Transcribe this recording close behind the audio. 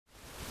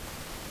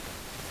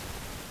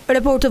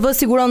Report TV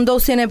siguron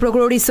dosjen e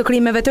prokurorisë së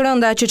Krimeve të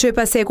Rënda që çoi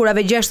pas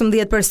hekurave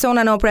 16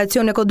 persona në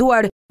operacion e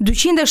koduar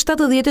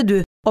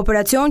 272,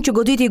 operacion që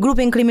goditi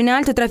grupin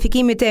kriminal të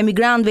trafikimit të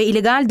emigrantëve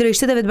ilegal drejt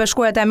Shteteve të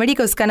Bashkuara të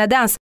Amerikës,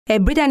 Kanadasë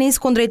e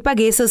Britanisë kundrejt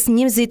pagesës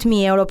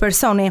 20.000 euro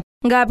personi.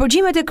 Nga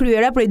përgjimet e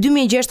kryera prej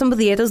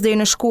 2016 deri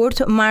në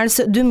shkurt mars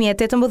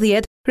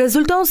 2018,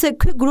 rezulton se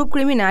ky grup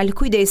kriminal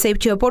kujdesej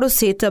që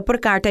porosit për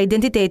karta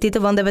identiteti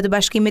të vendeve të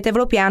Bashkimit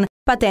Evropian,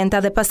 patenta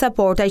dhe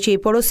pasaporta që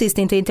i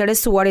porosisnin të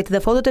interesuarit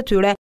dhe fotot e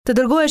tyre të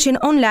dërgoheshin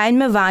online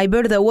me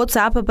Viber dhe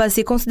WhatsApp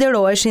pasi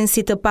konsideroheshin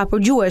si të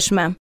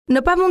papërgjueshme.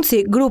 Në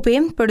pamundësi, grupi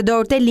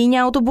përdorte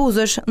linja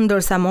autobusësh,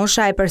 ndërsa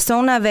mosha e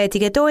personave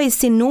etiketohej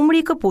si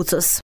numri i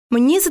këpucës. Më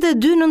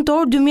 22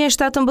 nëntor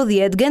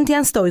 2017,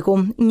 Gentjan Stojku,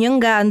 një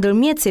nga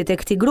ndërmjetësit e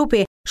këtij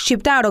grupi,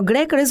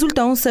 shqiptaro-grek,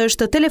 rezulton se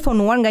është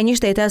telefonuar nga një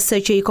shtetas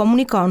që i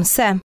komunikon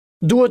se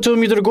duhet të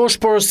mi dërgosh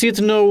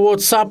porosit në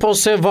WhatsApp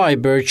ose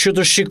Viber që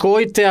të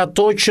shikoj te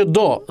ato që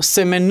do,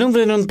 se me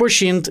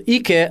 99%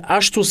 i ke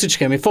ashtu siç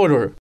kemi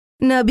folur.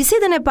 Në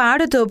bisedën e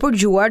parë të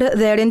përgjuar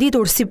dhe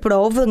renditur si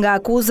provë nga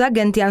akuza,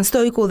 Gentjan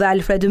Stojku dhe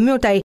Alfred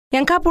Myrtaj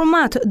janë kapur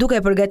mat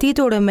duke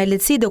përgatitur me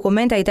lehtësi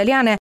dokumenta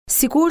italiane,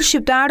 sikur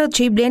shqiptarët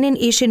që i blenin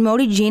ishin me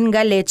origjinë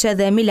nga Lecce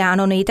dhe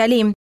Milano në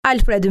Itali.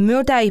 Alfred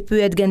Myrtaj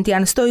pyet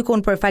Gentian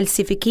Stojkun për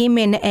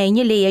falsifikimin e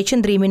një leje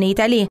qëndrimi në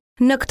Itali.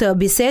 Në këtë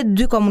bisedë,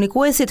 dy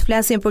komunikuesit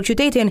flasin për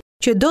qytetin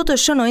që do të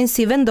shënojnë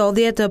si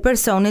vendodhje të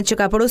personit që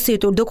ka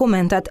porositur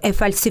dokumentat e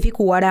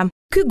falsifikuara.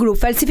 Ky grup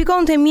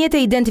falsifikonte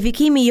mjete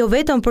identifikimi jo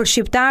vetëm për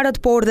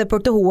shqiptarët, por dhe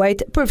për të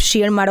huajt,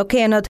 përfshirë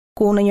marokenët,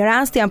 ku në një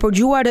rast janë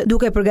përgjuar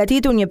duke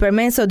përgatitur një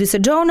permeso di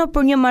soggiorno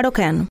për një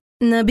maroken.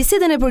 Në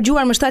bisedën e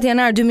përgjuar më 7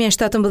 janar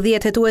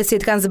 2017,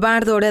 hetuesit kanë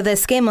zbardhur edhe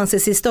skemën se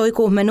si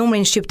Stojku me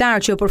numrin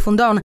shqiptar që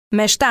përfundon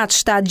me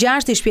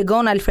 776 i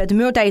shpjegon Alfred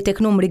Myrtaj tek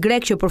numri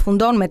grek që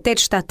përfundon me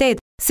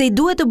 878 se i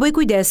duhet të bëj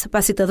kujdes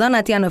pasi të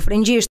dhënat janë në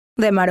frëngjisht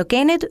dhe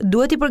marokenit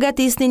duhet i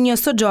përgatisnin një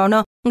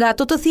soggiorno nga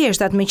ato të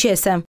thjeshtat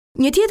meqese.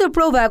 Një tjetër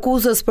provë e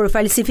akuzës për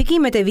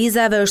falsifikimet e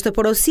vizave është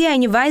porosia e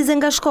një vajze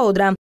nga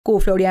Shkodra, ku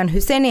Florian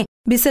Hyseni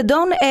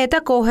bisedon e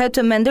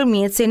takohet me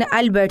ndërmjetësin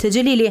Albert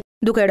Xhelili,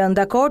 duke rënë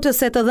dakord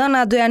se të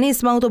dhënat doja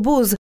nis me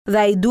autobus dhe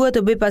ai duhet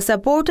të bëj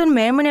pasaportën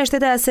me emrin e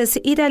shtetases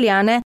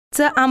italiane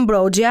C.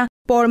 Ambroggia,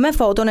 por me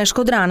foton e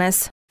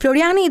shkodranes.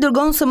 Floriani i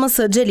dërgon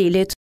SMS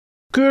Xhelilit.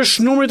 Ky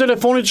është numri i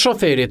telefonit të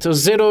shoferit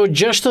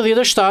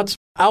 067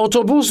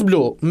 autobus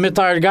blu me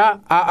targa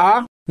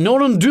AA në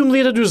orën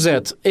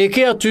 12:40, e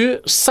ke aty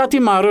sa ti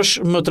marrësh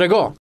më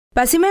trego.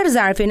 Pasi merr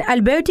zarfin,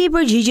 Alberti i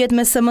përgjigjet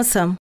me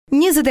SMS.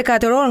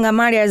 24 orë nga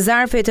marrja e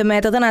zarfit me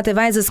të dhënat e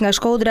vajzës nga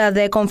Shkodra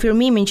dhe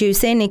konfirmimin që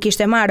Hyseni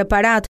kishte marrë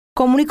parat,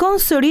 komunikon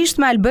sërish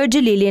me Albert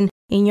Xhelilin,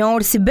 i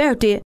njohur si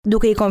Berti,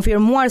 duke i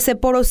konfirmuar se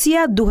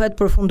porosia duhet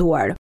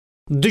përfunduar.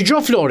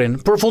 Dëgjoj Florin,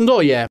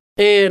 përfundoje.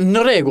 E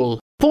në rregull.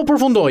 Po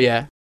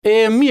përfundoje. E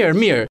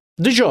mirë.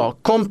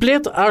 Dëgjoj,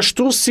 komplet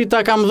ashtu si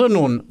ta kam dhënë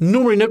unë,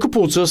 numrin e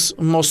këpucës,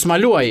 mos ma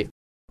luaj.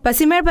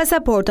 Pasi merr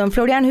pasaportën,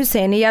 Florian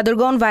Hyseni ja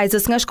dërgon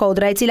vajzës nga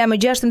Shkodra, e cila më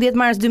 16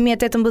 mars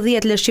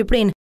 2018 lë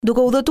Shqipërinë,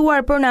 duke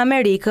udhëtuar për në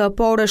Amerikë,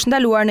 por është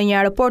ndaluar në një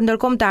aeroport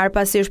ndërkombëtar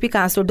pasi është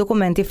pikasur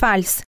dokumenti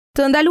fals.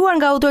 Të ndaluar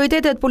nga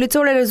autoritetet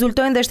policore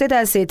rezultojnë dhe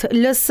shtetasit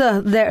LS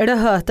dhe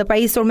RH të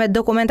pajisur me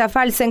dokumenta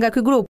false nga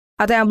ky grup.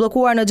 Ata janë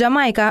bllokuar në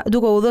Jamajka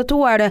duke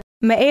udhëtuar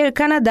me Air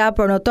Canada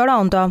për në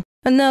Toronto.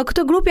 Në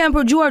këtë grup janë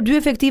përgjuar 2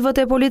 efektivët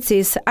e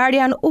policisë,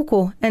 Arjan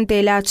Uku,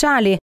 Entela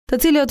Çali, të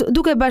cilët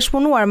duke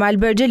bashkëpunuar me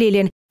Albert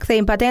Xhelilin,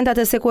 kthejnë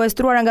patentat e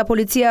sekuestruara nga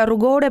policia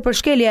rrugore për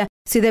shkelje,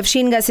 si dhe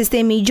fshin nga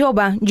sistemi i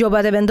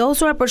gjobat e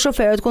vendosura për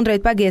shoferët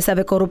kundrejt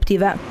pagesave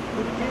korruptive.